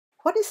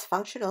What is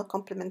functional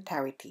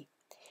complementarity?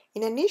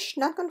 In a niche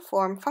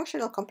nonconform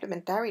functional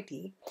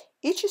complementarity,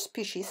 each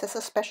species has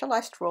a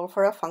specialized role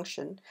for a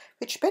function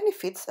which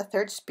benefits a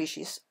third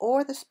species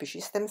or the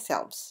species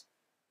themselves.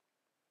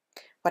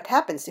 What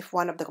happens if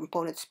one of the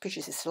component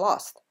species is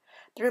lost?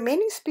 The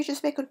remaining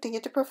species may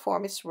continue to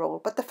perform its role,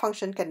 but the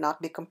function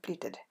cannot be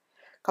completed.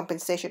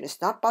 Compensation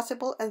is not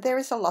possible, and there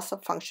is a loss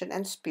of function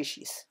and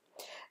species.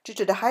 Due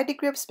to the high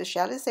degree of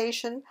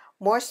specialization,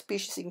 more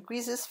species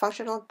increases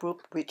functional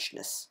group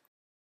richness.